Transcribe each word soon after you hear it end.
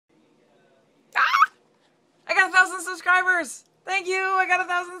1,000 subscribers. Thank you. I got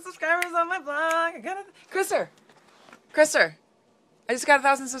 1,000 subscribers on my vlog. I got a Krister. I just got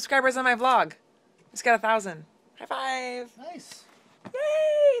 1,000 subscribers on my vlog. Just got 1,000. High five. Nice.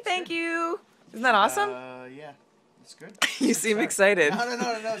 Yay! Thank you. Isn't that awesome? Yeah. That's good. You seem excited.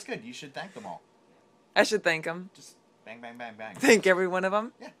 No, it's good. You should thank them all. I should thank them. Just bang, bang, bang, bang. Thank every one of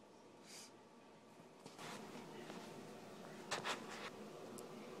them? Yeah.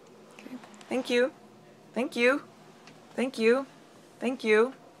 Okay. Thank you. Thank you. Thank you. Thank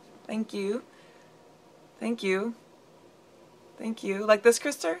you. Thank you. Thank you. Thank you. Like this,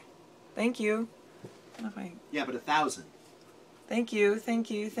 Krister? Thank you. I don't know if I... Yeah, but 1,000. Thank you. Thank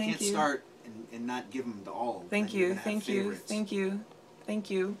you. Thank you. Can't start and not give them to all. Thank you. Thank you. Thank you. Thank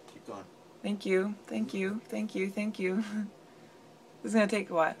you. Keep going. Thank you. Thank you. Thank you. Thank you. This is gonna take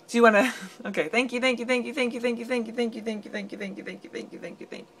a while. Do you wanna? Okay. Thank you. Thank you. Thank you. Thank you. Thank you. Thank you. Thank you. Thank you. Thank you. Thank you. Thank you. Thank you. Thank you.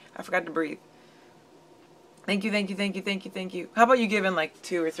 Thank you. I forgot to breathe. Thank you. Thank you. Thank you. Thank you. Thank you. How about you give in like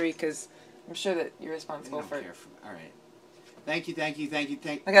 2 or 3? Because I'm sure that you're responsible for. All right. Thank you. Okay,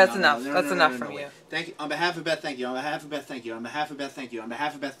 that's enough. That's enough from you. Thank you. On behalf of Beth, thank you. On behalf of Beth, thank you. On behalf of Beth, thank you. On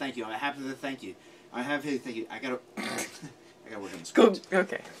behalf of Beth, thank you. On behalf of Beth, thank you. On behalf of Beth, thank you. I gotta work on the script. Go.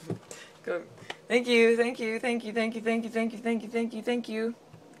 Okay. Go. Thank you. Thank you. Thank you. Thank you. Thank you. Thank you. Thank you. Thank you. Thank you.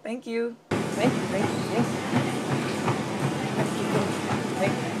 Thank you. Thank you. Thank you.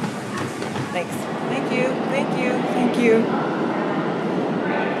 Thanks. Thank you. Thank you. Thank you. Thank you.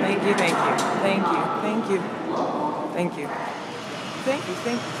 Thank you. Thank you. Thank you. Thank you. Thank you. Thank you.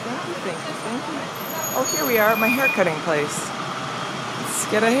 Thank you. Thank you. Thank you. Oh, here we are at my haircutting place. Let's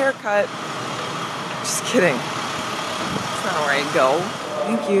get a haircut. Just kidding. That's not where I go.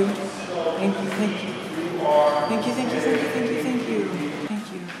 Thank you. Thank you. Thank you. Thank you. Thank you. Thank you. Thank you. Thank you. Thank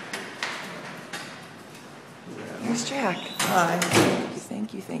you. Here's Jack. Hi.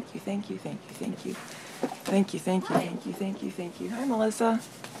 Thank you. Thank you. Thank you. Thank you. Thank you. Thank you. Thank you. Thank you. Thank you. Thank you. Hi, Melissa.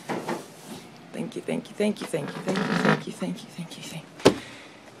 Thank you. Thank you. Thank you. Thank you. Thank you. Thank you. Thank you. Thank you. Thank you. Thank you.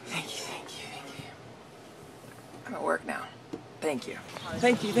 Thank you. Thank you. I'm at work now. Thank you.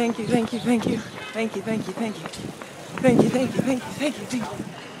 Thank you. Thank you. Thank you. Thank you. Thank you. Thank you. Thank you. Thank you. Thank you. Thank you. Thank you. Thank you.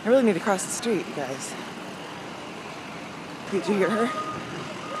 I really need to cross the street, you guys. Did you hear her?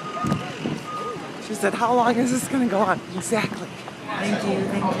 She said, "How long is this going to go on?" Exactly. Thank you.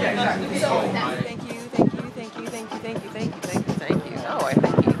 Thank you. Thank you. Thank you. Thank you. Thank you. Thank you. Thank you. Thank you. Thank you. Thank you. Oh, I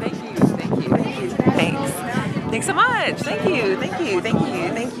thank you. Thank you. Thank you. Thank you. Thanks. Thanks so much. Thank you. Thank you. Thank you.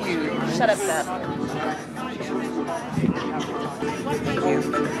 Thank you. Shut up, Steph. Thank you.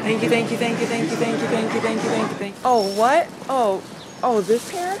 Thank you. Thank you. Thank you. Thank you. Thank you. Thank you. Thank you. Thank you. Thank you. Oh, what? Oh, this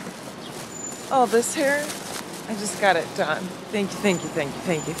hair? Oh, this hair? I just got it done. Thank you. Thank you. Thank you.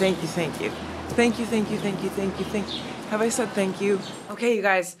 Thank you. Thank you. Thank you. Thank you. Thank you. Thank you. Thank you. Thank you. Have I said thank you? Okay, you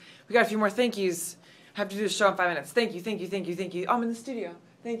guys. We got a few more thank yous. I have to do this show in 5 minutes. Thank you. Thank you. Thank you. Thank you. I'm in the studio.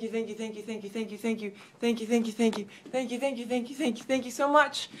 Thank you, thank you, thank you, thank you, thank you, thank you, thank you, thank you, thank you, thank you, thank you, thank you, thank you, thank you so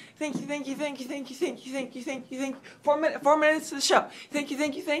much. Thank you, thank you, thank you, thank you, thank you, thank you, thank you, thank you. 4 minutes to the show. Thank you,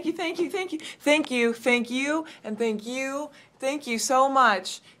 thank you, thank you, thank you, thank you, thank you, thank you, and thank you, thank you so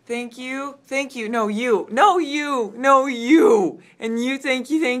much. Thank you, no you, no you, no you, and you,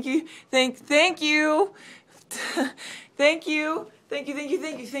 thank you, thank you, thank you, thank you, thank you, thank you,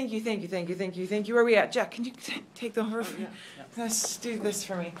 thank you, thank you, thank you, thank you, thank you, thank you. Where are we at, Jack? Can you take the over? Let's do this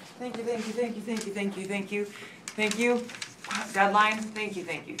for me. Thank you, thank you, thank you, thank you, thank you, thank you, thank you. Deadline. Thank you,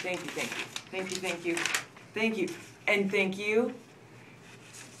 thank you, thank you, thank you, thank you, thank you, thank you, and thank you,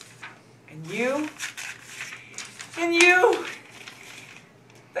 and you, and you.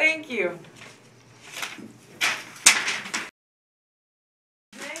 Thank you.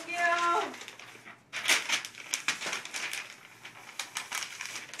 Thank you.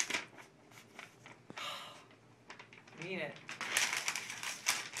 Mean it.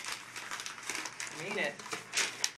 Mean it.